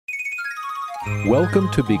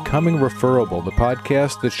Welcome to Becoming Referable, the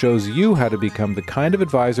podcast that shows you how to become the kind of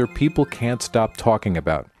advisor people can't stop talking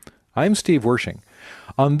about. I'm Steve Wershing.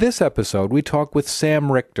 On this episode, we talk with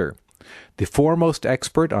Sam Richter, the foremost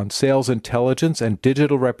expert on sales intelligence and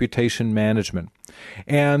digital reputation management,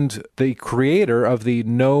 and the creator of the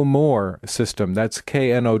Know More system. That's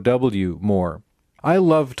K-N-O-W, More. I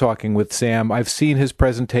love talking with Sam. I've seen his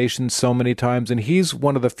presentations so many times, and he's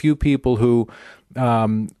one of the few people who,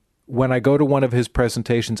 when I go to one of his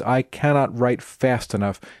presentations, I cannot write fast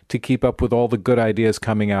enough to keep up with all the good ideas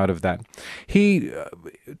coming out of that. He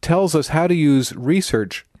tells us how to use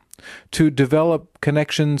research to develop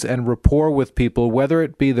connections and rapport with people, whether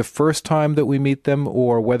it be the first time that we meet them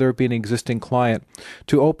or whether it be an existing client,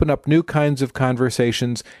 to open up new kinds of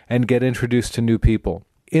conversations and get introduced to new people.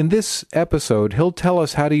 In this episode, he'll tell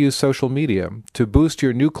us how to use social media to boost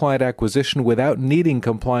your new client acquisition without needing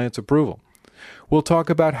compliance approval. We'll talk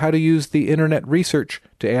about how to use the internet research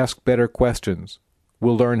to ask better questions.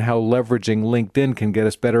 We'll learn how leveraging LinkedIn can get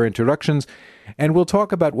us better introductions, and we'll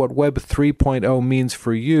talk about what Web 3.0 means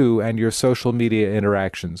for you and your social media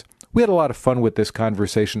interactions. We had a lot of fun with this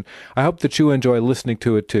conversation. I hope that you enjoy listening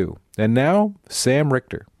to it too. And now, Sam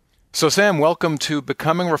Richter. So Sam, welcome to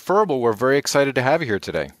Becoming Referable. We're very excited to have you here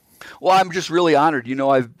today. Well, I'm just really honored. You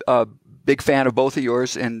know, I'm a big fan of both of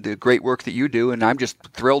yours and the great work that you do, and I'm just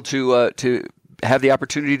thrilled to have the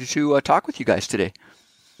opportunity to talk with you guys today.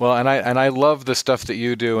 Well, and I love the stuff that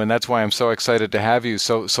you do, and that's why I'm so excited to have you.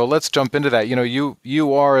 So let's jump into that. You know,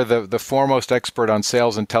 you are the foremost expert on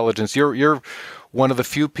sales intelligence. You're one of the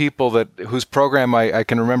few people whose program I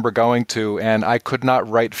can remember going to, and I could not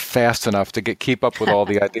write fast enough to keep up with all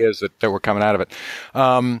the ideas that were coming out of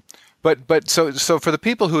it. But so for the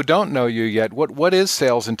people who don't know you yet, what is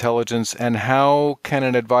sales intelligence, and how can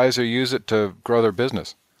an advisor use it to grow their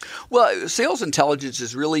business? Well, sales intelligence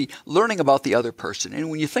is really learning about the other person. And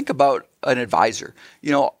when you think about an advisor,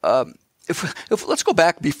 you know, if let's go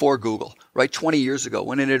back before Google, right, 20 years ago,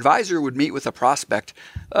 when an advisor would meet with a prospect,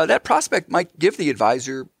 that prospect might give the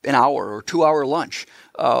advisor an hour or 2-hour lunch.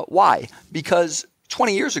 Why? Because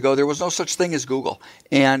 20 years ago, there was no such thing as Google.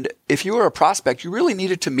 And if you were a prospect, you really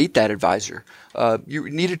needed to meet that advisor. You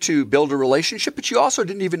needed to build a relationship, but you also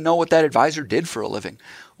didn't even know what that advisor did for a living.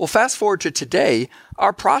 Well, fast forward to today,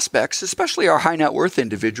 our prospects, especially our high net worth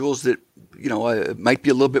individuals that, you know, might be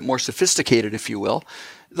a little bit more sophisticated, if you will,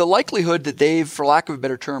 the likelihood that they've, for lack of a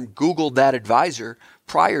better term, Googled that advisor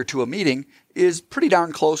prior to a meeting is pretty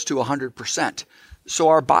darn close to 100%. So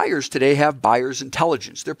our buyers today have buyer's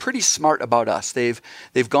intelligence. They're pretty smart about us. They've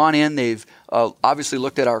gone in. They've obviously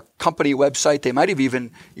looked at our company website. They might have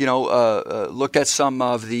even looked at some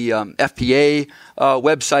of the FPA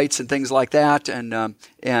websites and things like that, and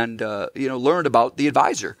learned about the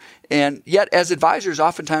advisor. And yet, as advisors,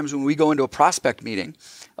 oftentimes when we go into a prospect meeting,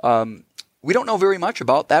 we don't know very much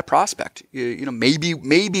about that prospect. You know, maybe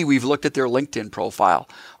we've looked at their LinkedIn profile.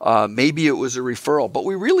 Maybe it was a referral, but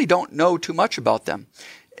we really don't know too much about them.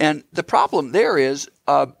 And the problem there is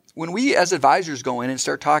when we as advisors go in and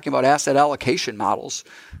start talking about asset allocation models,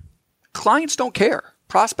 clients don't care.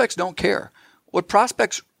 Prospects don't care. What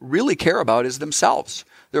prospects really care about is themselves.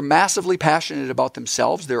 They're massively passionate about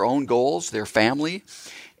themselves, their own goals, their family.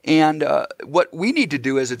 And what we need to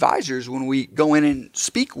do as advisors when we go in and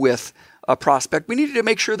speak with a prospect, we need to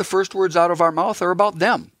make sure the first words out of our mouth are about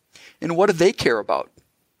them and what do they care about.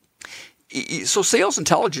 So sales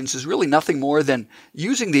intelligence is really nothing more than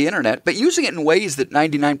using the internet, but using it in ways that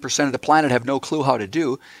 99% of the planet have no clue how to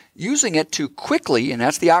do, using it to quickly, and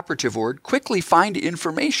that's the operative word, quickly find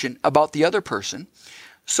information about the other person.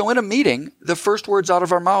 So in a meeting, the first words out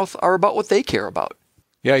of our mouth are about what they care about.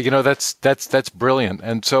 Yeah, you know, that's brilliant.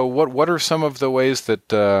 And so what are some of the ways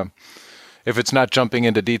that if it's not jumping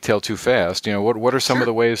into detail too fast, you know, what are some of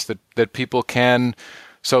the ways that people can,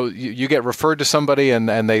 so you get referred to somebody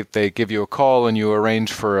and they give you a call and you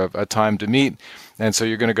arrange for a time to meet. And so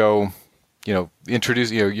you're going to go, you know,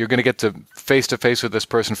 you're going to get to face with this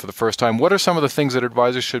person for the first time. What are some of the things that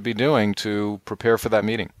advisors should be doing to prepare for that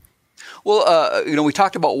meeting? Well, we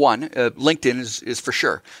talked about one. LinkedIn is for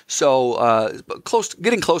sure. So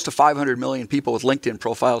getting close to 500 million people with LinkedIn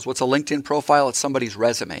profiles. What's a LinkedIn profile? It's somebody's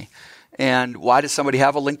resume. And why does somebody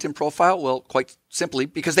have a LinkedIn profile? Well, quite simply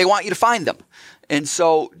because they want you to find them. And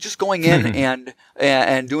so just going in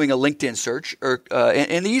and doing a LinkedIn search,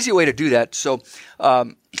 and the easy way to do that. So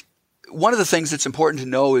one of the things that's important to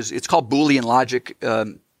know is it's called Boolean logic,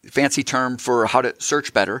 fancy term for how to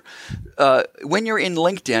search better. When you're in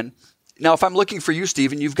LinkedIn, now if I'm looking for you,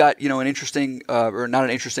 Stephen, you've got an interesting, or not an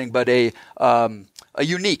interesting, but a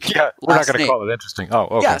unique. Yeah, we're not going to call it interesting. Oh,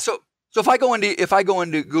 okay. Yeah, so So if I go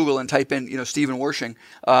into Google and type in, Stephen Wershing,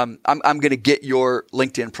 I'm going to get your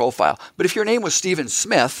LinkedIn profile. But if your name was Stephen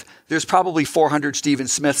Smith, there's probably 400 Stephen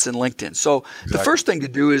Smiths in LinkedIn. So The first thing to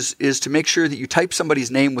do is to make sure that you type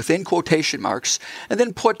somebody's name within quotation marks, and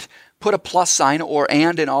then put a plus sign or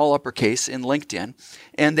and in all uppercase in LinkedIn,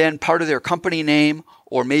 and then part of their company name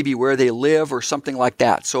or maybe where they live or something like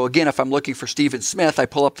that. So again, if I'm looking for Stephen Smith, I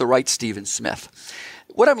pull up the right Stephen Smith.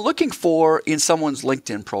 What I'm looking for in someone's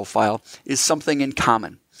LinkedIn profile is something in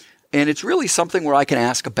common. And it's really something where I can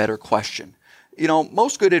ask a better question.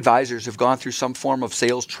 Most good advisors have gone through some form of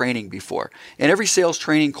sales training before. And every sales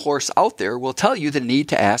training course out there will tell you the need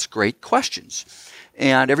to ask great questions.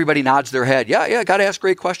 And everybody nods their head. Yeah, got to ask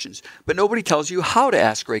great questions. But nobody tells you how to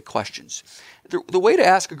ask great questions. The way to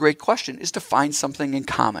ask a great question is to find something in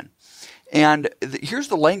common. And here's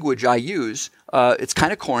the language I use. It's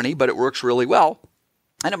kind of corny, but it works really well.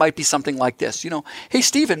 And it might be something like this, hey,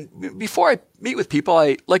 Stephen, before I meet with people,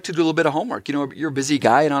 I like to do a little bit of homework. You're a busy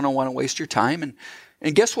guy and I don't want to waste your time.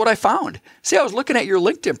 And guess what I found? See, I was looking at your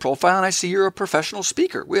LinkedIn profile and I see you're a professional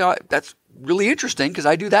speaker. That's really interesting because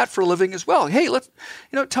I do that for a living as well. Hey,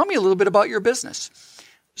 tell me a little bit about your business.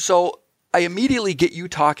 So I immediately get you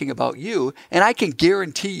talking about you, and I can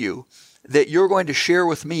guarantee you that you're going to share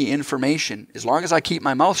with me information. As long as I keep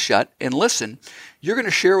my mouth shut and listen, you're going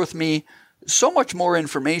to share with me so much more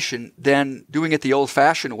information than doing it the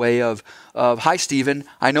old-fashioned way of hi, Stephen,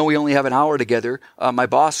 I know we only have an hour together. My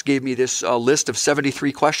boss gave me this list of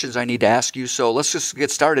 73 questions I need to ask you, so let's just get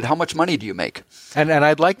started. How much money do you make? And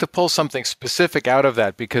I'd like to pull something specific out of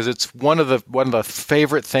that because it's one of the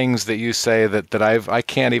favorite things that you say that I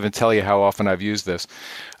can't even tell you how often I've used this.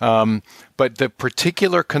 But the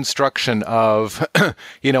particular construction of,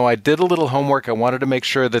 I did a little homework. I wanted to make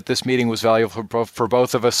sure that this meeting was valuable for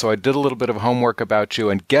both of us. So I did a little bit of homework about you.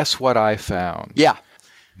 And guess what I found? Yeah.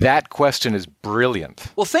 That question is brilliant.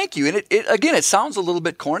 Well, thank you. And it sounds a little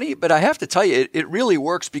bit corny, but I have to tell you, it really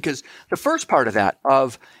works because the first part of that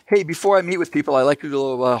of, hey, before I meet with people, I like to do a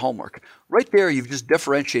little homework. Right there, you've just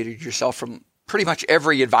differentiated yourself from pretty much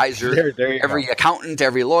every advisor, every accountant,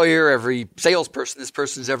 every lawyer, every salesperson this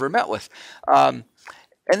person's ever met with. And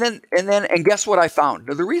guess what I found?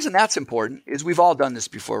 Now, the reason that's important is we've all done this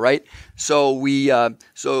before, right? So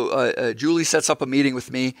Julie sets up a meeting with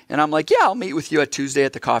me, and I'm like, yeah, I'll meet with you at Tuesday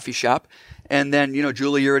at the coffee shop. And then,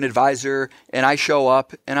 Julie, you're an advisor, and I show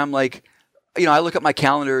up, and I'm like, I look at my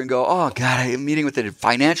calendar and go, oh God, I'm meeting with a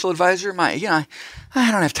financial advisor. I don't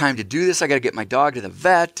have time to do this. I got to get my dog to the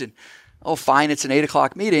vet, and oh, fine, it's an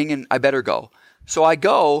 8:00 meeting, and I better go. So I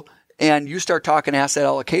go, and you start talking asset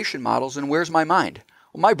allocation models, and where's my mind?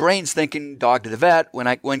 Well, my brain's thinking dog to the vet.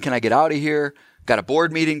 When can I get out of here? Got a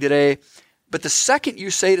board meeting today. But the second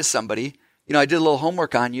you say to somebody, I did a little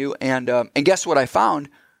homework on you, and guess what I found?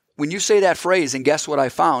 When you say that phrase, and guess what I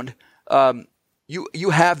found? You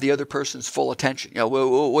have the other person's full attention.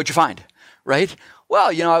 What'd you find? Right?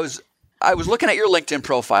 Well, I was looking at your LinkedIn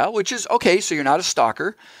profile, which is okay. So you're not a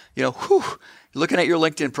stalker. Looking at your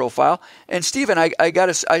LinkedIn profile. And Stephen,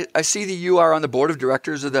 I see that you are on the board of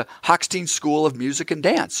directors of the Hochstein School of Music and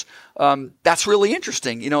Dance. That's really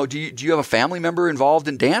interesting. Do you have a family member involved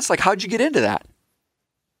in dance? Like, how'd you get into that?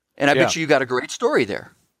 And I bet you got a great story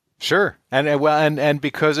there. Sure. And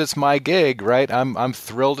because it's my gig, right? I'm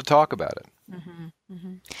thrilled to talk about it. Mm-hmm.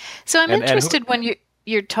 Mm-hmm. So I'm interested when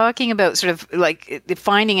you're talking about sort of like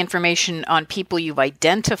finding information on people you've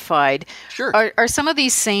identified. Sure. Are some of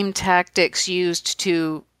these same tactics used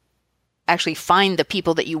to actually find the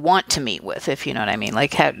people that you want to meet with, if you know what I mean?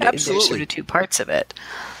 Like, there's sort of two parts of it.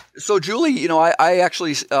 So, Julie, I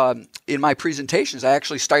actually, in my presentations, I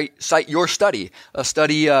actually cite your study, a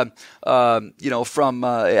study, from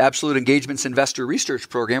Absolute Engagement's Investor Research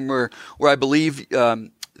Program, where I believe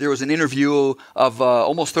there was an interview of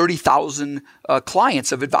almost 30,000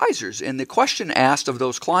 clients of advisors. And the question asked of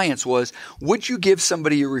those clients was, would you give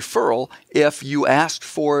somebody a referral if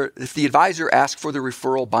the advisor asked for the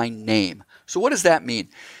referral by name? So what does that mean?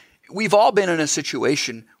 We've all been in a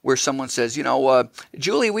situation where someone says,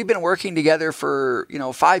 Julie, we've been working together for,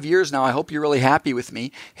 5 years now. I hope you're really happy with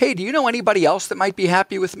me. Hey, do you know anybody else that might be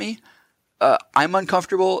happy with me? I'm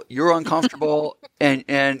uncomfortable, you're uncomfortable, and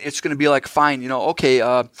it's going to be like, fine, okay,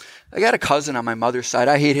 I got a cousin on my mother's side.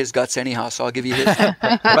 I hate his guts anyhow, so I'll give you his,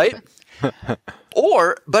 right?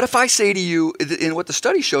 But if I say to you, in what the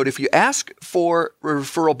study showed, if you ask for a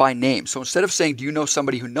referral by name, so instead of saying, do you know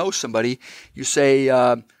somebody who knows somebody, you say,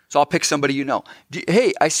 so I'll pick somebody you know.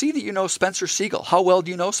 Hey, I see that you know Spencer Siegel. How well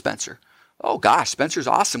do you know Spencer? Oh gosh, Spencer's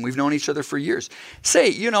awesome. We've known each other for years. Say,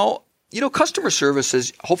 customer service,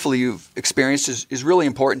 as hopefully you've experienced, is really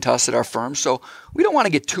important to us at our firm. So we don't want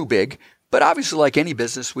to get too big, but obviously, like any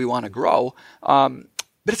business, we want to grow. But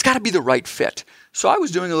it's got to be the right fit. So I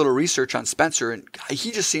was doing a little research on Spencer, and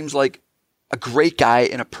he just seems like a great guy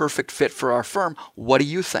and a perfect fit for our firm. What do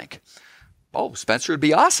you think? Oh, Spencer would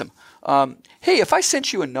be awesome. Hey, if I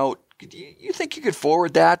sent you a note, do you think you could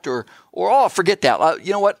forward that? Or oh, forget that.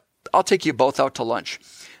 You know what? I'll take you both out to lunch.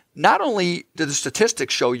 Not only do the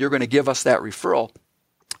statistics show you're going to give us that referral,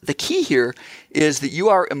 the key here is that you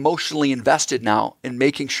are emotionally invested now in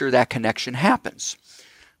making sure that connection happens.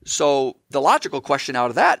 So the logical question out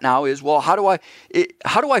of that now is, well, how do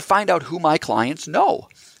I find out who my clients know?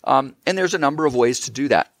 And there's a number of ways to do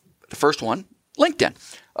that. The first one, LinkedIn.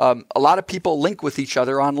 A lot of people link with each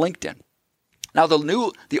other on LinkedIn. Now,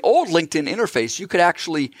 the old LinkedIn interface, you could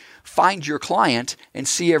actually find your client and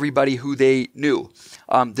see everybody who they knew.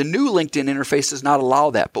 The new LinkedIn interface does not allow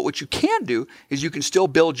that. But what you can do is you can still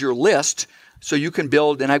build your list. So you can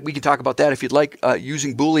build, and we can talk about that if you'd like,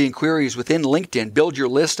 using Boolean queries within LinkedIn, build your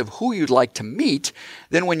list of who you'd like to meet.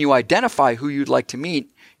 Then when you identify who you'd like to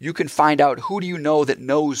meet, you can find out who do you know that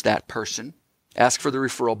knows that person. Ask for the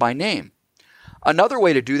referral by name. Another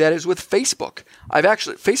way to do that is with Facebook.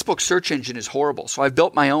 Facebook's search engine is horrible, so I've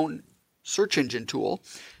built my own search engine tool.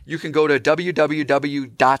 You can go to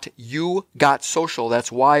www.yougotsocial, that's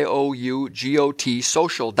YOUGOT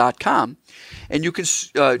social.com, and you can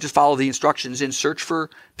just follow the instructions and search for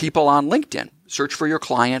people on LinkedIn. Search for your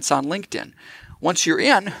clients on LinkedIn. Once you're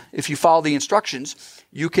in, if you follow the instructions,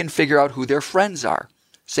 you can figure out who their friends are.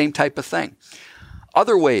 Same type of thing.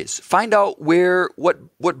 Other ways, find out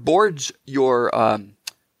what boards your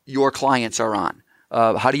clients are on.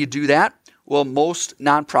 How do you do that? Well, most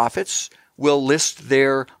nonprofits will list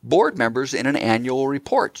their board members in an annual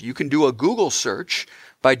report. You can do a Google search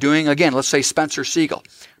by doing, again, let's say Spencer Siegel.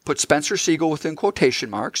 Put Spencer Siegel within quotation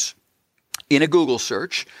marks in a Google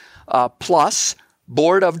search, plus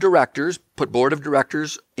board of directors, put board of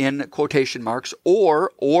directors in quotation marks,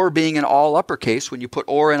 or being in all uppercase. When you put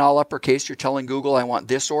or in all uppercase, you're telling Google, I want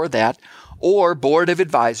this or that. Or board of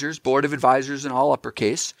advisors in all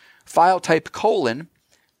uppercase, file type :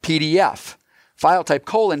 PDF. File type :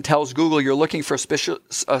 tells Google you're looking for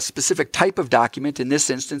a specific type of document, in this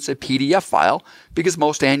instance a PDF file, because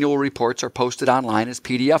most annual reports are posted online as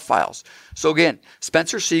PDF files. So again,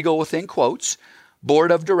 Spencer Siegel within quotes,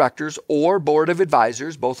 board of directors or board of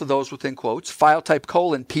advisors, both of those within quotes, file type :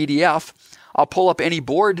 PDF. I'll pull up any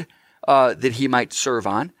board that he might serve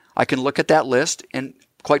on. I can look at that list, and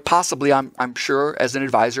quite possibly, I'm sure, as an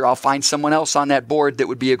advisor, I'll find someone else on that board that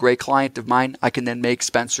would be a great client of mine. I can then make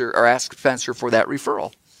Spencer or ask Spencer for that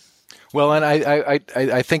referral. Well, and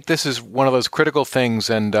I think this is one of those critical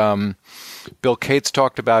things, and Bill Cates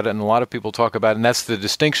talked about it, and a lot of people talk about it, and that's the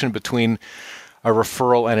distinction between a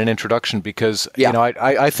referral and an introduction, because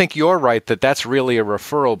I think you're right that that's really a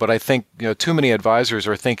referral, but I think too many advisors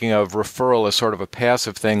are thinking of referral as sort of a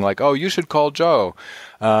passive thing, like, oh, you should call Joe.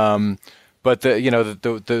 But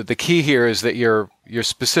the key here is that you're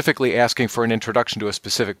specifically asking for an introduction to a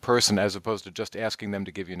specific person, as opposed to just asking them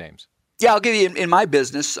to give you names. Yeah, I'll give you in my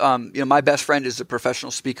business. My best friend is a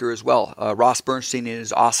professional speaker as well. Ross Bernstein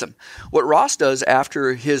is awesome. What Ross does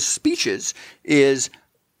after his speeches is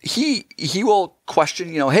he will question,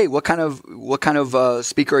 hey, what kind of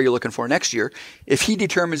speaker are you looking for next year? If he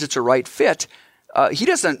determines it's a right fit, he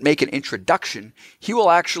doesn't make an introduction. He will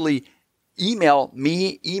actually email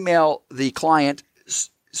the client,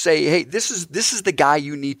 say, hey, this is the guy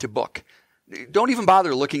you need to book. Don't even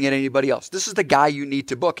bother looking at anybody else. This is the guy you need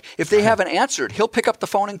to book. If they haven't answered, he'll pick up the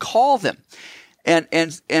phone and call them. And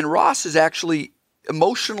Ross is actually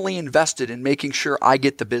emotionally invested in making sure I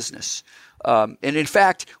get the business. And in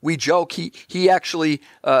fact, we joke he actually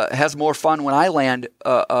has more fun when I land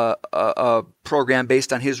a program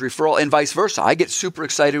based on his referral, and vice versa. I get super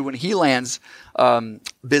excited when he lands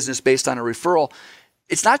business based on a referral.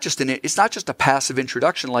 It's not just a passive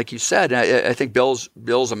introduction, like you said. I think Bill's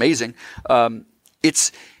amazing.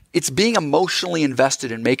 It's being emotionally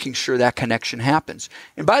invested in making sure that connection happens.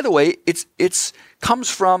 And by the way, it's comes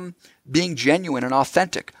from being genuine and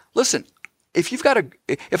authentic. Listen.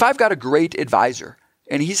 If I've got a great advisor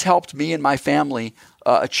and he's helped me and my family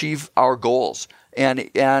achieve our goals, and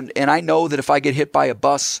I know that if I get hit by a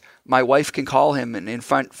bus, my wife can call him and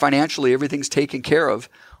financially everything's taken care of,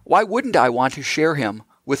 why wouldn't I want to share him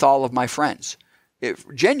with all of my friends?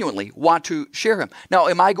 Genuinely want to share him. Now,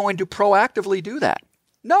 am I going to proactively do that?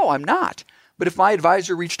 No, I'm not. But if my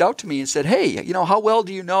advisor reached out to me and said, hey, how well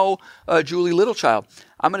do you know Julie Littlechild?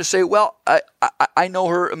 I'm going to say, well, I know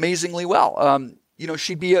her amazingly well.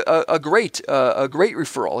 she'd be a great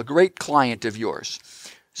referral, a great client of yours.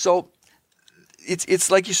 So it's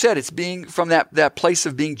like you said, it's being from that place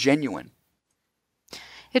of being genuine.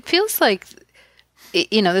 It feels like,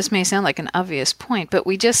 this may sound like an obvious point, but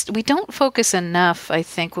we don't focus enough, I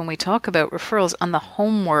think, when we talk about referrals on the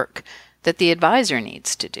homework that the advisor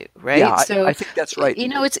needs to do, right? Yeah, so, I think that's right.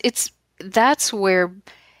 That's where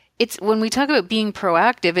when we talk about being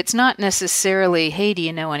proactive, it's not necessarily, hey, do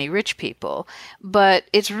you know any rich people? But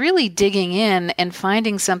it's really digging in and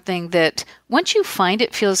finding something that once you find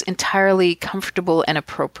it feels entirely comfortable and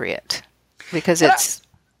appropriate because it's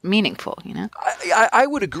meaningful, I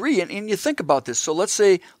would agree. And you think about this. So let's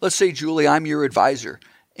say, Julie, I'm your advisor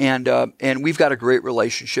and we've got a great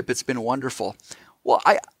relationship. It's been wonderful. Well,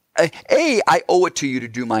 I owe it to you to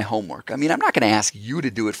do my homework. I mean, I'm not going to ask you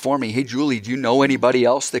to do it for me. Hey, Julie, do you know anybody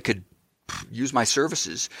else that could use my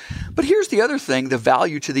services? But here's the other thing, the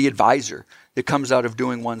value to the advisor that comes out of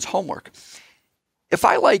doing one's homework. If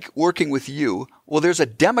I like working with you, well, there's a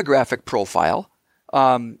demographic profile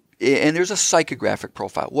and there's a psychographic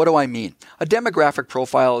profile. What do I mean? A demographic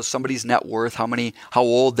profile is somebody's net worth, how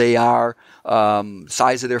old they are,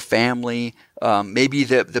 size of their family, maybe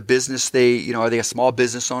the business are they a small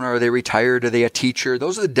business owner? Are they retired? Are they a teacher?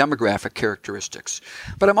 Those are the demographic characteristics.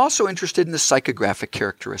 But I'm also interested in the psychographic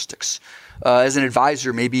characteristics. As an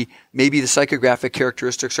advisor, maybe the psychographic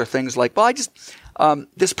characteristics are things like, well,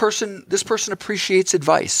 this person appreciates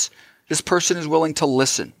advice. This person is willing to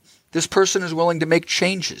listen. This person is willing to make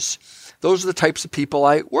changes. Those are the types of people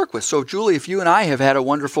I work with. So, Julie, if you and I have had a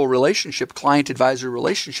wonderful relationship, client-advisor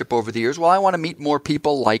relationship over the years, well, I want to meet more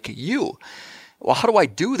people like you. Well, how do I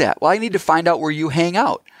do that? Well, I need to find out where you hang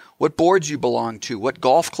out, what boards you belong to, what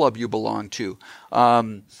golf club you belong to,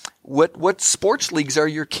 what sports leagues are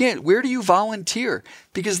your kid, where do you volunteer?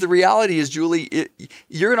 Because the reality is, Julie,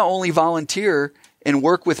 you're going to only volunteer and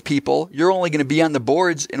work with people. You're only going to be on the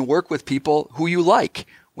boards and work with people who you like.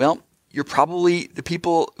 Well, the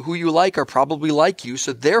people who you like are probably like you.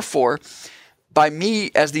 So therefore, by me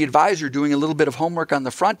as the advisor doing a little bit of homework on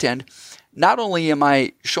the front end, not only am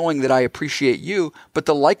I showing that I appreciate you, but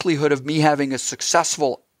the likelihood of me having a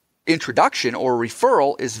successful introduction or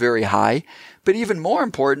referral is very high. But even more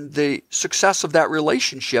important, the success of that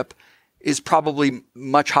relationship is probably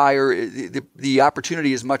much higher. The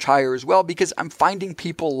opportunity is much higher as well because I'm finding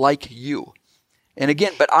people like you. And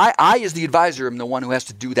again, but I as the advisor am the one who has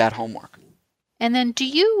to do that homework. And then do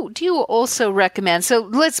you also recommend, so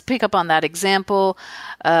let's pick up on that example.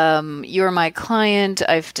 You're my client.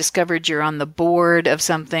 I've discovered you're on the board of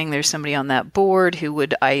something. There's somebody on that board who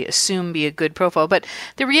would, I assume, be a good profile. But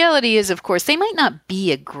the reality is, of course, they might not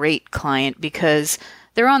be a great client because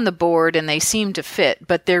they're on the board and they seem to fit,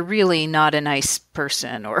 but they're really not a nice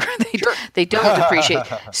person or they don't appreciate.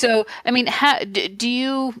 So, I mean, do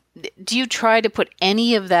you try to put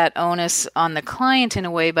any of that onus on the client in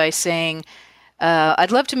a way by saying,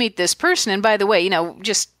 I'd love to meet this person. And by the way,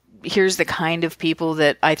 just here's the kind of people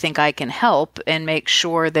that I think I can help and make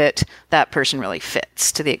sure that that person really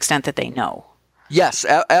fits to the extent that they know. Yes,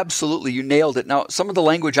 absolutely. You nailed it. Now, some of the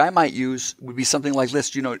language I might use would be something like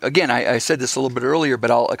this. Again, I said this a little bit earlier,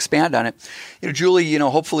 but I'll expand on it. Julie,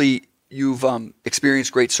 hopefully you've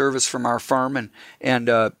experienced great service from our firm, and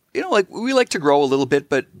like we like to grow a little bit,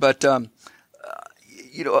 but a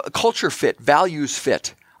culture fit, values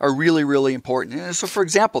fit are really, really important. And so, for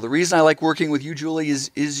example, the reason I like working with you, Julie,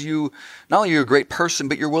 is you, not only you're a great person,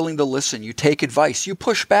 but you're willing to listen. You take advice. You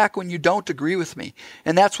push back when you don't agree with me.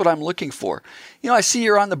 And that's what I'm looking for. I see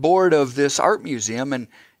you're on the board of this art museum, and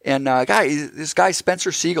this guy,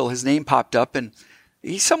 Spencer Siegel, his name popped up, and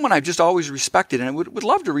he's someone I've just always respected, and I would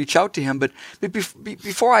love to reach out to him. But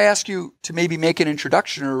before I ask you to maybe make an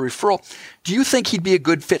introduction or a referral, do you think he'd be a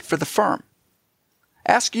good fit for the firm?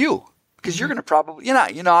 Ask you. Because you're going to probably,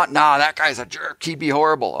 that guy's a jerk. He'd be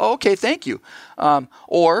horrible. Oh, okay, thank you.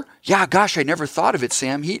 Or, yeah, gosh, I never thought of it,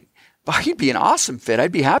 Sam. He'd be an awesome fit.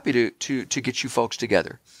 I'd be happy to get you folks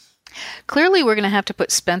together. Clearly, we're going to have to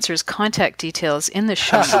put Spencer's contact details in the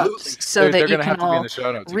show notes so that you can all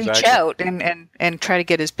reach out and try to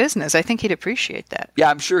get his business. I think he'd appreciate that.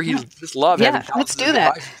 Yeah, I'm sure he'd just love having let's do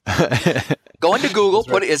that. Go into Google,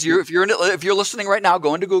 put if you're listening right now,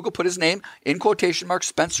 go into Google, put his name in quotation marks,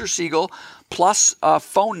 Spencer Siegel, plus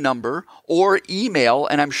phone number or email,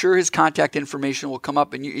 and I'm sure his contact information will come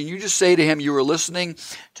up. And you just say to him, you were listening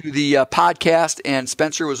to the podcast, and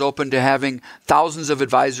Spencer was open to having thousands of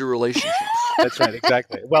advisor relationships. That's right,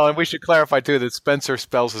 exactly. Well, and we should clarify too that Spencer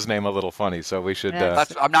spells his name a little funny, so we should.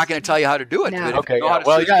 I'm not going to tell you how to do it. No. Okay. Yeah.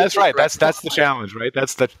 Well, yeah, that's right. That's the challenge, right?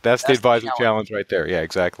 That's the advisor challenge right there. Yeah,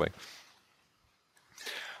 exactly.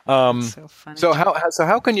 So funny. So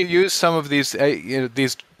how can you use some of these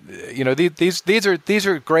these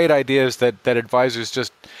are great ideas that advisors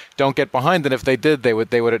just don't get behind, and if they did, they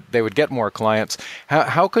would get more clients.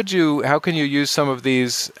 How can you use some of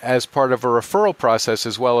these as part of a referral process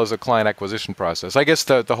as well as a client acquisition process? I guess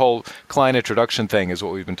the whole client introduction thing is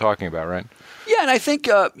what we've been talking about, right? Yeah, and I think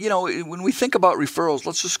when we think about referrals,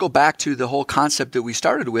 let's just go back to the whole concept that we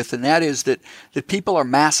started with, and that is that people are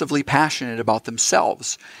massively passionate about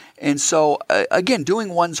themselves. And so, again, doing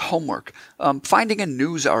one's homework, finding a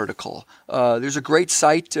news article. There's a great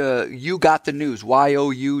site, You Got the News,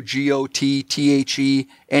 YOUGOTTHENEWS,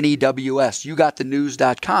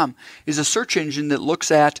 YouGotTheNews.com, is a search engine that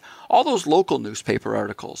looks at all those local newspaper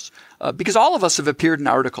articles. Because all of us have appeared in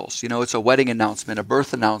articles. It's a wedding announcement, a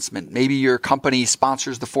birth announcement. Maybe your company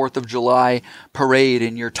sponsors the 4th of July parade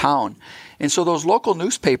in your town. And so those local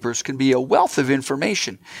newspapers can be a wealth of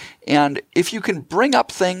information. And if you can bring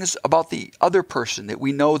up things about the other person that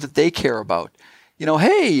we know that they care about,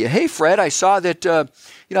 hey, Fred, I saw that, I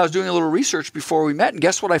was doing a little research before we met, and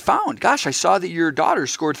guess what I found? Gosh, I saw that your daughter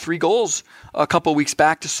scored 3 goals a couple of weeks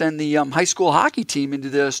back to send the high school hockey team into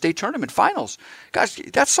the state tournament finals. Gosh,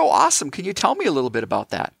 that's so awesome. Can you tell me a little bit about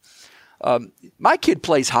that? My kid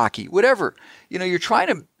plays hockey, whatever. You're trying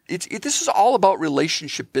to, this is all about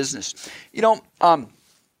relationship business. When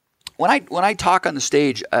I talk on the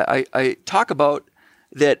stage, I talk about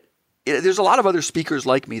that. There's a lot of other speakers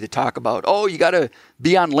like me that talk about, you got to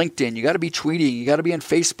be on LinkedIn, you got to be tweeting, you got to be on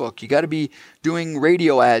Facebook, you got to be doing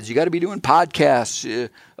radio ads, you got to be doing podcasts,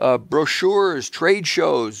 brochures, trade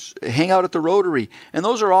shows, hang out at the Rotary. And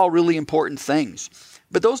those are all really important things.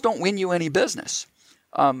 But those don't win you any business.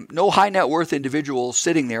 No high net worth individual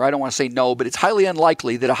sitting there, I don't want to say no, but it's highly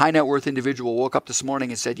unlikely that a high net worth individual woke up this morning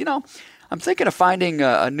and said, I'm thinking of finding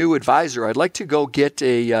a new advisor. I'd like to go get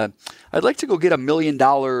a $1 million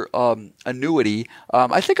annuity.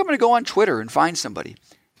 I think I'm going to go on Twitter and find somebody.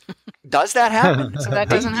 Does that happen? So that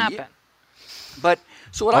doesn't happen. But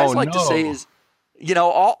so what I always like to say is,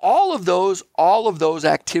 all of those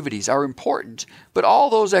activities are important, but all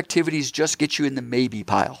those activities just get you in the maybe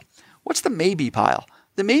pile. What's the maybe pile?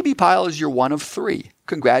 The maybe pile is you're one of 3.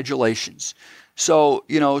 Congratulations. So,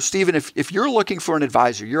 Stephen, if you're looking for an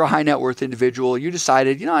advisor, you're a high net worth individual, you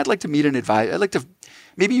decided, I'd like to meet an advisor.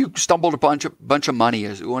 Maybe you stumbled a bunch of money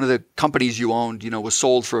as one of the companies you owned, was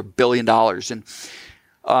sold for $1 billion. And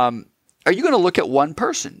are you going to look at one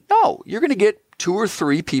person? No, you're going to get 2 or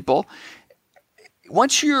 3 people.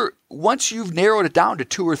 Once you've narrowed it down to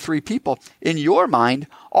 2 or 3 people, in your mind,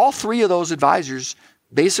 all 3 of those advisors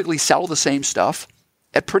basically sell the same stuff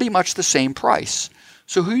at pretty much the same price.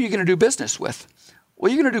 So who are you going to do business with?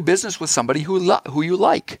 Well, you're going to do business with somebody who you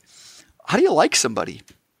like. How do you like somebody?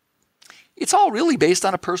 It's all really based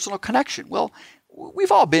on a personal connection. Well,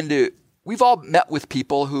 we've all met with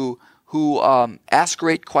people who ask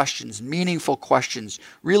great questions, meaningful questions,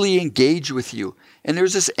 really engage with you. And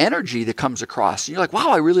there's this energy that comes across. And you're like, wow,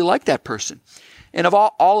 I really like that person. And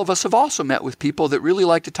all of us have also met with people that really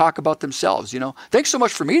like to talk about themselves. Thanks so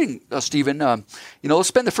much for meeting, Stephen. Let's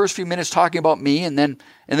spend the first few minutes talking about me, and then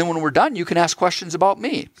when we're done, you can ask questions about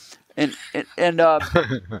me. And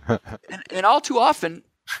all too often,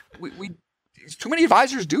 we too many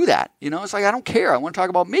advisors do that. It's like, I don't care. I want to talk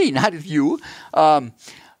about me, not you. And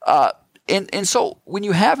so when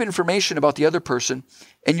you have information about the other person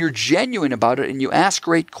and you're genuine about it and you ask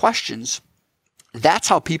great questions, that's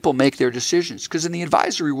how people make their decisions. Because in the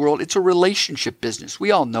advisory world, it's a relationship business.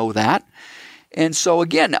 We all know that. And so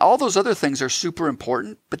again, all those other things are super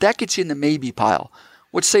important, but that gets you in the maybe pile.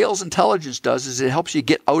 What sales intelligence does is it helps you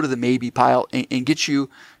get out of the maybe pile and get you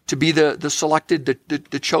to be the selected,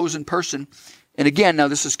 the chosen person. And again, now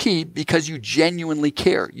this is key because you genuinely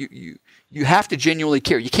care. You have to genuinely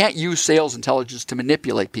care. You can't use sales intelligence to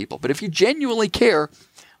manipulate people. But if you genuinely care,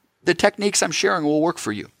 the techniques I'm sharing will work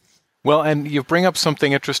for you. Well, and you bring up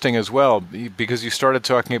something interesting as well, because you started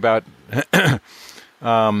talking about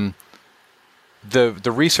the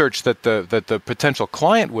research that the potential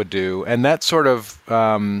client would do, and that sort of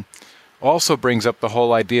also brings up the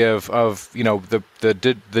whole idea of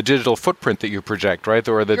the digital footprint that you project, right,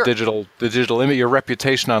 or the Sure. digital image, your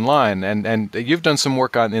reputation online, and you've done some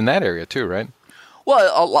work in that area too, right?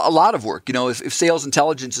 Well, a lot of work. If sales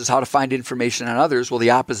intelligence is how to find information on others, well,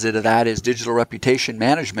 the opposite of that is digital reputation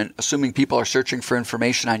management. Assuming people are searching for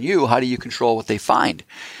information on you, how do you control what they find?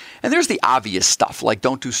 And there's the obvious stuff, like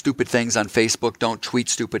don't do stupid things on Facebook, don't tweet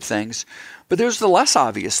stupid things. But there's the less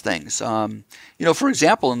obvious things. For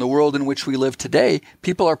example, in the world in which we live today,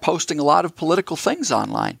 people are posting a lot of political things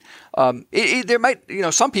online. There might,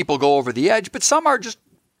 some people go over the edge, but some are just,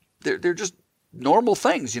 they're just normal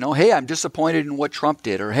things. Hey, I'm disappointed in what Trump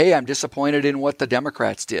did, or hey, I'm disappointed in what the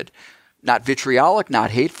Democrats did. Not vitriolic,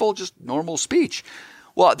 not hateful, just normal speech.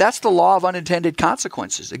 Well, that's the law of unintended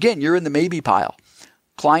consequences. Again, you're in the maybe pile.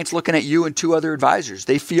 Clients looking at you and 2 other advisors,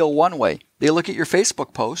 they feel one way. They look at your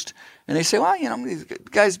Facebook post and they say, well,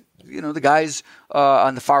 the guys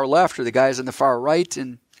on the far left or the guys on the far right,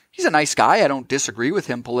 and he's a nice guy. I don't disagree with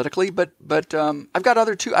him politically, but I've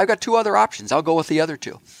got 2 other options. I'll go with the other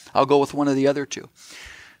 2. I'll go with one of the other 2.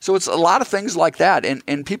 So it's a lot of things like that.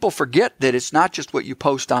 And people forget that it's not just what you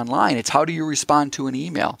post online. It's how do you respond to an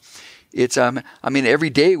email. It's every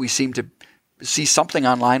day we seem to see something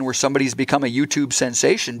online where somebody's become a YouTube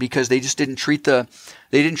sensation because they just didn't treat the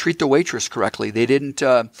waitress correctly.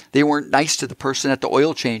 They weren't nice to the person at the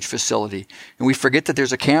oil change facility. And we forget that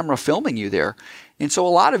there's a camera filming you there. And so a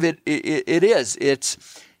lot of it is.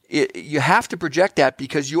 You have to project that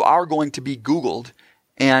because you are going to be Googled,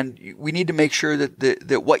 and we need to make sure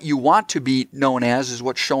that what you want to be known as is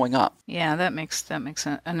what's showing up. Yeah, that makes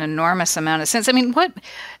an enormous amount of sense.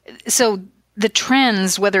 So the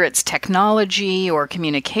trends, whether it's technology or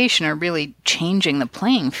communication, are really changing the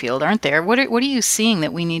playing field, aren't there? What are you seeing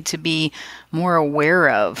that we need to be more aware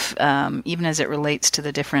of, even as it relates to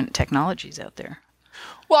the different technologies out there?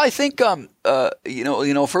 Well, I think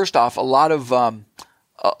first off, a lot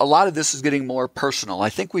of this is getting more personal. I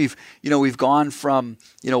think we've gone from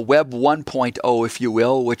Web 1.0, if you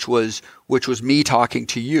will, which was me talking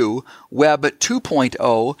to you. Web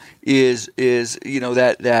 2.0 is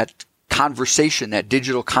that conversation, that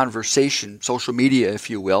digital conversation, social media, if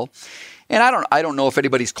you will. And I don't know if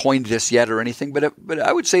anybody's coined this yet or anything, but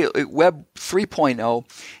I would say Web 3.0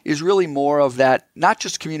 is really more of that, not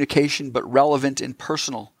just communication, but relevant and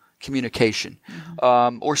personal communication.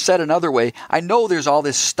 Mm-hmm. Or said another way, I know there's all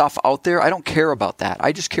this stuff out there. I don't care about that.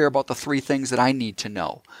 I just care about the 3 things that I need to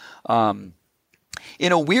know.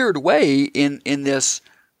 In a weird way, in this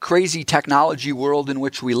crazy technology world in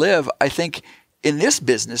which we live, I think in this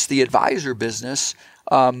business, the advisor business,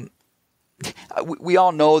 we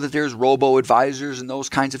all know that there's robo-advisors and those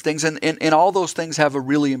kinds of things, and all those things have a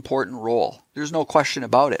really important role. There's no question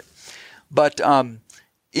about it. But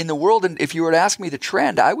in the world, and if you were to ask me the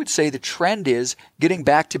trend, I would say the trend is getting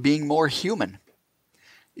back to being more human.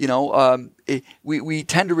 We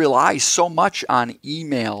tend to rely so much on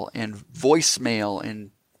email and voicemail and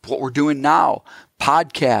what we're doing now,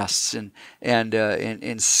 podcasts and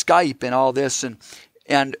Skype and all this,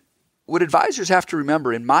 and what advisors have to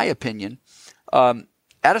remember, in my opinion, at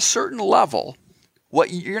a certain level,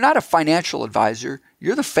 you're not a financial advisor.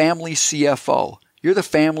 You're the family CFO. You're the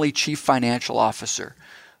family chief financial officer.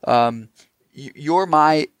 You're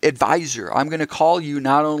my advisor. I'm going to call you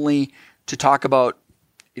not only to talk about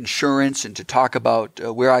insurance and to talk about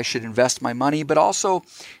where I should invest my money, but also,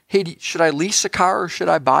 hey, should I lease a car or should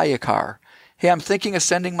I buy a car? Hey, I'm thinking of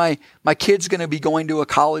sending my kid's going to be going to a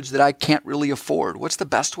college that I can't really afford. What's the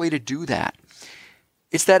best way to do that?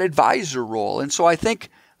 It's that advisor role. And so I think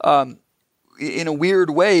in a weird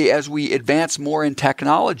way, as we advance more in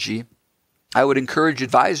technology, I would encourage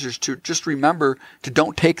advisors to just remember to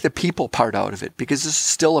don't take the people part out of it, because this is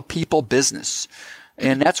still a people business.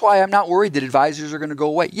 And that's why I'm not worried that advisors are going to go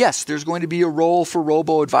away. Yes, there's going to be a role for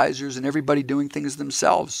robo-advisors and everybody doing things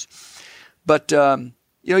themselves. But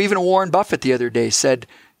even Warren Buffett the other day said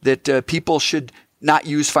that people should not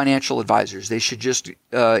use financial advisors. They should just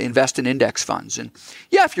invest in index funds. And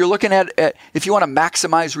yeah, if you're looking at if you want to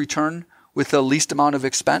maximize return with the least amount of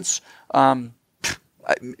expense,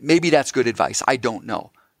 maybe that's good advice. I don't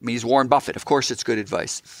know. I mean, he's Warren Buffett. Of course it's good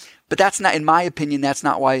advice. But that's not, in my opinion, that's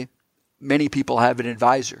not why many people have an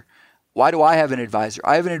advisor. Why do I have an advisor?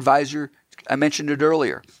 I have an advisor, I mentioned it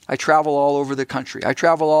earlier. I travel all over the country. I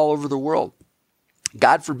travel all over the world.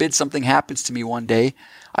 God forbid something happens to me one day.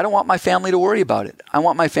 I don't want my family to worry about it. I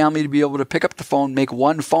want my family to be able to pick up the phone, make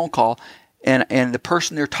one phone call, and the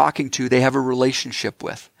person they're talking to, they have a relationship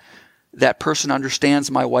with. That person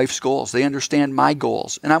understands my wife's goals. They understand my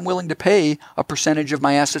goals. And I'm willing to pay a percentage of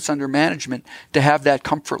my assets under management to have that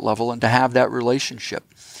comfort level and to have that relationship.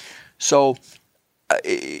 So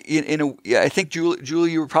I think,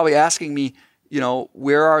 Julie, you were probably asking me,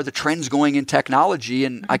 where are the trends going in technology?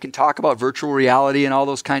 And I can talk about virtual reality and all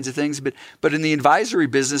those kinds of things. But in the advisory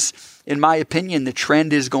business, in my opinion, the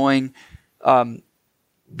trend is going,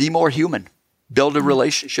 be more human. Build a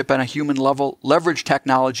relationship on a human level, leverage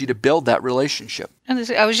technology to build that relationship.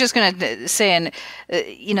 I was just going to say, and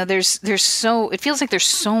it feels like there's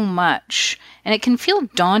so much, and it can feel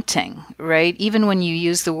daunting, right? Even when you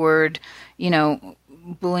use the word,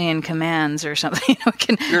 Boolean commands or something.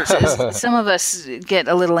 Some of us get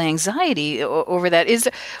a little anxiety over that.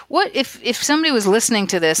 What if somebody was listening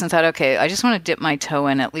to this and thought, okay, I just want to dip my toe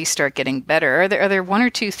in, at least start getting better. Are there one or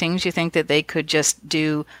two things you think that they could just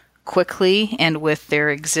do quickly and with their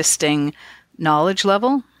existing knowledge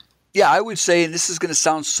level? Yeah, I would say, and this is going to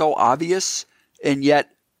sound so obvious, and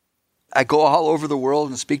yet I go all over the world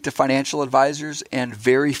and speak to financial advisors, and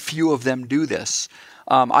very few of them do this.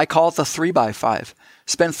 I call it the 3x5.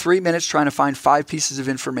 Spend 3 minutes trying to find 5 pieces of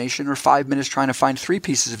information, or 5 minutes trying to find 3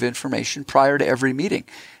 pieces of information prior to every meeting.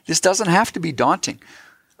 This doesn't have to be daunting.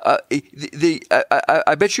 I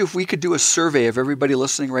bet you if we could do a survey of everybody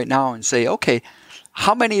listening right now and say, okay,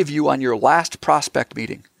 how many of you on your last prospect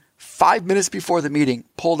meeting, 5 minutes before the meeting,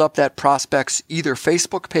 pulled up that prospect's either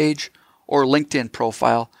Facebook page or LinkedIn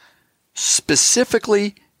profile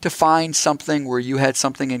specifically to find something where you had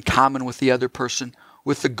something in common with the other person,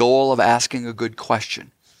 with the goal of asking a good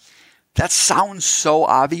question? That sounds so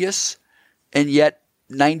obvious, and yet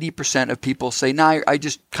 90% of people say, nah, I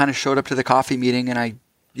just kind of showed up to the coffee meeting and I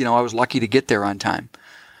was lucky to get there on time.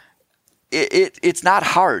 It's not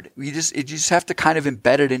hard. You just have to kind of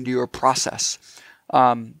embed it into your process.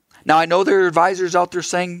 Now, I know there are advisors out there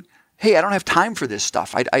saying, hey, I don't have time for this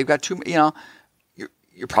stuff. I've got too,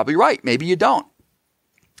 you're probably right. Maybe you don't.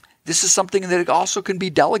 This is something that also can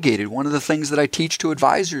be delegated. One of the things that I teach to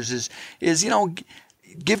advisors is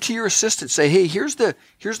give to your assistant. Say, hey, here's the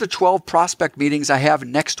 12 prospect meetings I have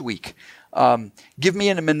next week. Give me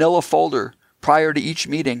in a manila folder prior to each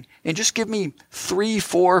meeting, and just give me 3,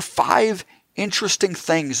 4, 5 interesting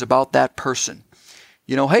things about that person.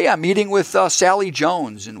 Hey, I'm meeting with Sally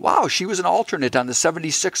Jones, and wow, she was an alternate on the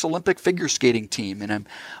 76 Olympic figure skating team. And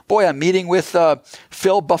I'm meeting with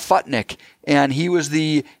Phil Bufutnik, and he was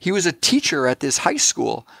a teacher at this high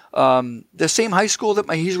school, the same high school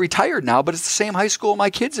that he's retired now, but it's the same high school my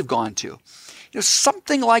kids have gone to.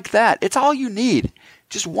 Something like that. It's all you need.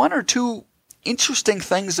 Just 1 or 2 interesting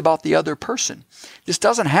things about the other person. This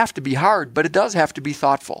doesn't have to be hard, but it does have to be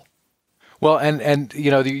thoughtful. Well, and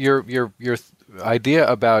your idea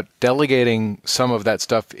about delegating some of that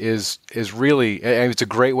stuff is really, it's a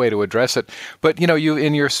great way to address it. But you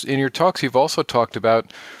in your talks, you've also talked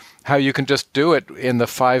about how you can just do it in the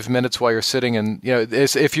 5 minutes while you're sitting. And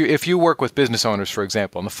if you work with business owners, for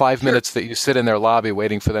example, in the 5 minutes that you sit in their lobby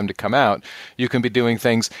waiting for them to come out, you can be doing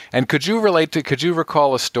things. And could you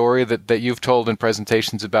recall a story that you've told in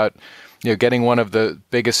presentations about getting one of the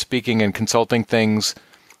biggest speaking and consulting things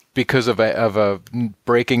because of a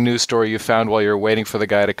breaking news story you found while you were waiting for the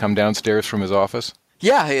guy to come downstairs from his office?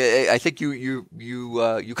 Yeah, I think you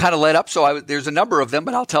kind of led up. So there's a number of them,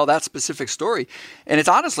 but I'll tell that specific story. And it's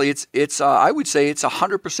honestly, I would say it's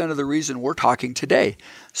 100% of the reason we're talking today.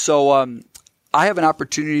 So I have an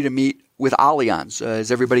opportunity to meet with Allianz,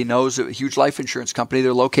 as everybody knows, a huge life insurance company.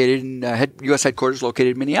 They're located in U.S. headquarters,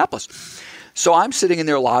 located in Minneapolis. So I'm sitting in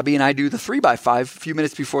their lobby, and I do the 3x5 a few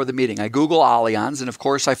minutes before the meeting. I Google Allianz, and of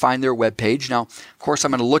course I find their webpage. Now, of course,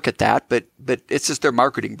 I'm going to look at that, but it's just their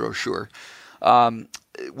marketing brochure.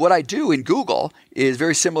 What I do in Google is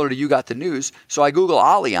very similar to You Got the News. So I Google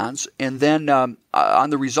Allianz, and then on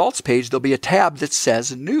the results page, there'll be a tab that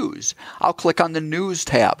says News. I'll click on the News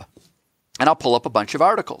tab, and I'll pull up a bunch of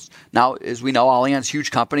articles. Now, as we know, Allianz,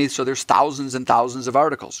 huge company, so there's thousands and thousands of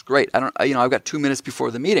articles. Great. I've got 2 minutes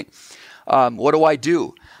before the meeting. What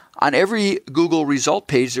do? On every Google result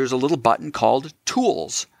page, there's a little button called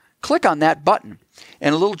Tools. Click on that button,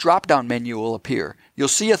 and a little drop-down menu will appear. You'll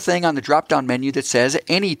see a thing on the drop-down menu that says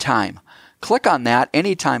Anytime. Click on that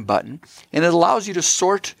Anytime button, and it allows you to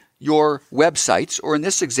sort your websites, or in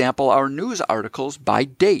this example, our news articles, by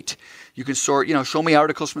date. You can sort, show me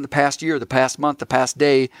articles from the past year, the past month, the past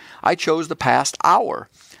day. I chose the past hour.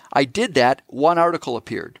 I did that. One article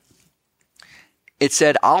appeared. It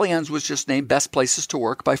said Allianz was just named Best Places to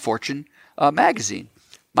Work by Fortune magazine.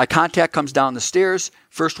 My contact comes down the stairs.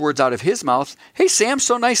 First words out of his mouth, "Hey, Sam,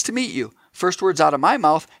 so nice to meet you." First words out of my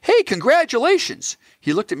mouth, "Hey, congratulations."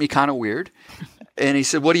 He looked at me kind of weird, and he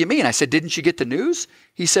said, "What do you mean?" I said, "Didn't you get the news?"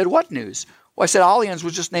 He said, "What news?" Well, I said, "Allianz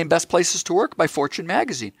was just named Best Places to Work by Fortune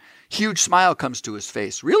magazine." Huge smile comes to his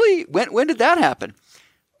face. "Really? When did that happen?"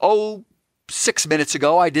 "Oh, 6 minutes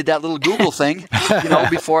ago, I did that little Google thing,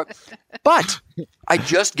 before. But I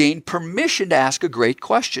just gained permission to ask a great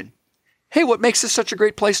question. Hey, what makes this such a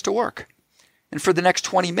great place to work? And for the next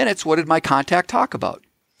 20 minutes, what did my contact talk about?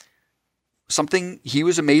 Something he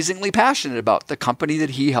was amazingly passionate about, the company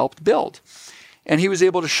that he helped build. And he was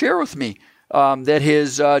able to share with me that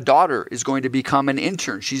his daughter is going to become an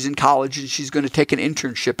intern. She's in college, and she's going to take an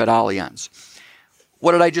internship at Allianz.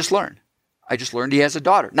 What did I just learn? I just learned he has a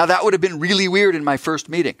daughter. Now that would have been really weird in my first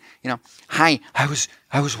meeting. Hi, I was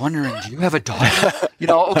wondering, do you have a daughter?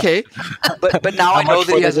 Okay. But now I know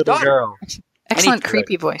that he has a daughter. Excellent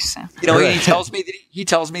creepy voice. He tells me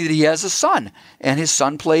that he has a son, and his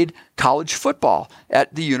son played college football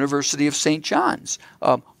at the University of St. John's.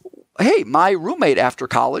 Hey, my roommate after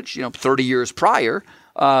college, 30 years prior,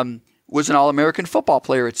 was an All-American football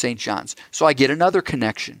player at St. John's. So I get another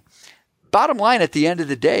connection. Bottom line, at the end of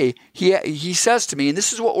the day, he says to me, and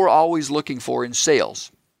this is what we're always looking for in sales.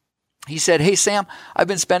 He said, "Hey, Sam, I've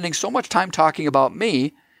been spending so much time talking about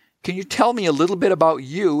me. Can you tell me a little bit about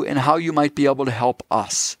you and how you might be able to help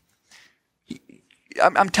us?"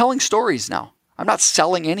 I'm telling stories now. I'm not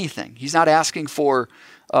selling anything. He's not asking for,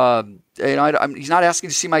 he's not asking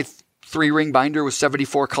to see my 3-ring binder with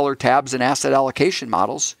 74 color tabs and asset allocation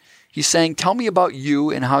models. He's saying, tell me about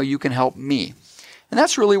you and how you can help me. And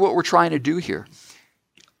that's really what we're trying to do here.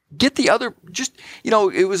 Get the other,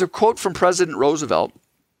 it was a quote from President Roosevelt.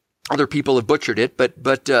 Other people have butchered it, but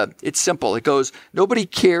it's simple. It goes, nobody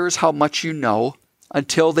cares how much you know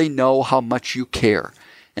until they know how much you care.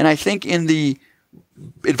 And I think in the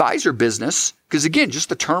advisor business, because again, just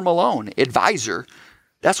the term alone, advisor,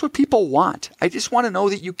 that's what people want. I just want to know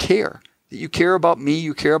that you care about me,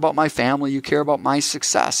 you care about my family, you care about my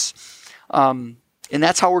success. And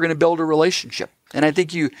that's how we're going to build a relationship. And I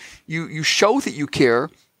think you show that you care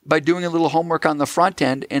by doing a little homework on the front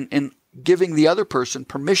end and giving the other person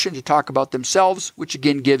permission to talk about themselves, which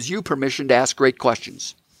again gives you permission to ask great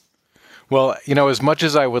questions. Well, as much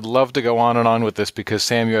as I would love to go on and on with this, because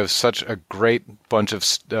Sam, you have such a great bunch of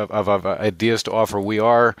ideas to offer. We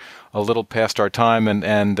are a little past our time,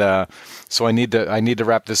 and so I need to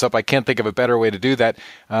wrap this up. I can't think of a better way to do that,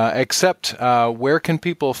 except where can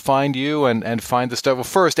people find you and find the stuff? Well,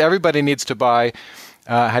 first, everybody needs to buy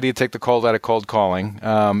How Do You Take the Cold Out of Cold Calling?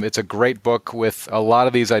 It's a great book with a lot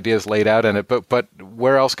of these ideas laid out in it. But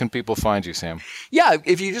where else can people find you, Sam? Yeah,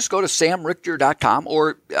 if you just go to samrichter.com,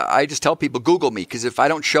 or I just tell people Google me, because if I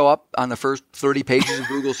don't show up on the first 30 pages of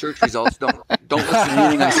Google search results, don't listen to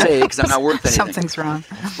anything I say, because I'm not worth anything. Something's wrong.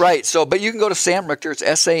 Right. So, but you can go to Sam Richter. It's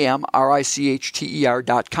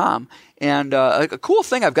SamRichter.com. And a cool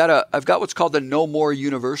thing, I've got what's called the No More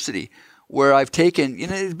University, where I've taken,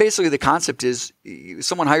 basically the concept is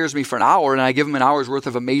someone hires me for an hour and I give them an hour's worth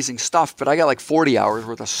of amazing stuff, but I got like 40 hours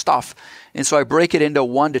worth of stuff. And so I break it into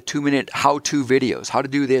 1 to 2 minute how-to videos, how to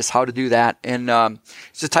do this, how to do that. And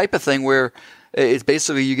it's the type of thing where it's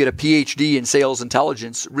basically you get a PhD in sales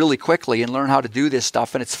intelligence really quickly and learn how to do this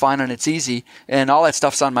stuff, and it's fun and it's easy. And all that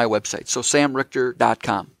stuff's on my website. So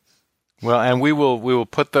samrichter.com. Well, and we will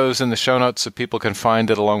put those in the show notes so people can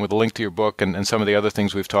find it along with a link to your book and some of the other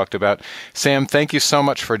things we've talked about. Sam, thank you so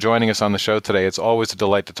much for joining us on the show today. It's always a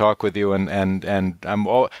delight to talk with you, and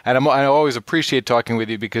I always appreciate talking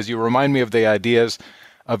with you because you remind me of the ideas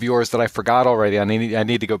of yours that I forgot already. I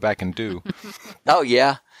need to go back and do. Oh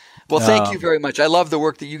yeah. Well, thank you very much. I love the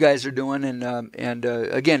work that you guys are doing, and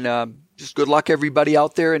again, just good luck everybody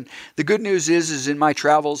out there. And the good news is in my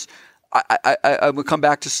travels, I would come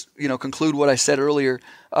back to conclude what I said earlier.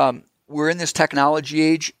 We're in this technology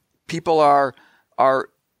age. People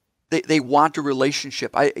they want a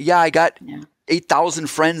relationship. I got 8,000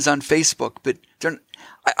 friends on Facebook, but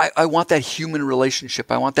I want that human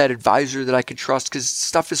relationship. I want that advisor that I can trust, because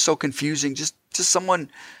stuff is so confusing. Just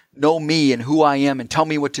someone know me and who I am and tell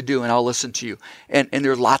me what to do, and I'll listen to you. And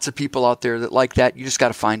there are lots of people out there that like that. You just got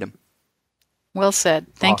to find them. Well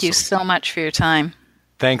said. Thank you so much for your time.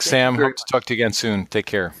 Thanks, Sam. Hope to talk to you again soon. Take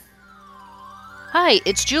care. Hi,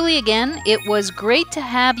 it's Julie again. It was great to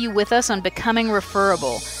have you with us on Becoming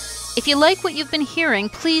Referable. If you like what you've been hearing,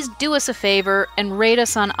 please do us a favor and rate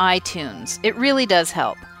us on iTunes. It really does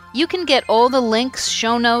help. You can get all the links,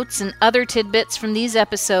 show notes, and other tidbits from these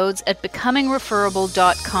episodes at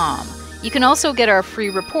becomingreferable.com. You can also get our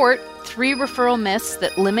free report, 3 Referral Myths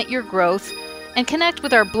That Limit Your Growth, and connect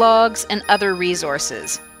with our blogs and other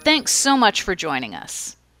resources. Thanks so much for joining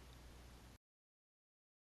us.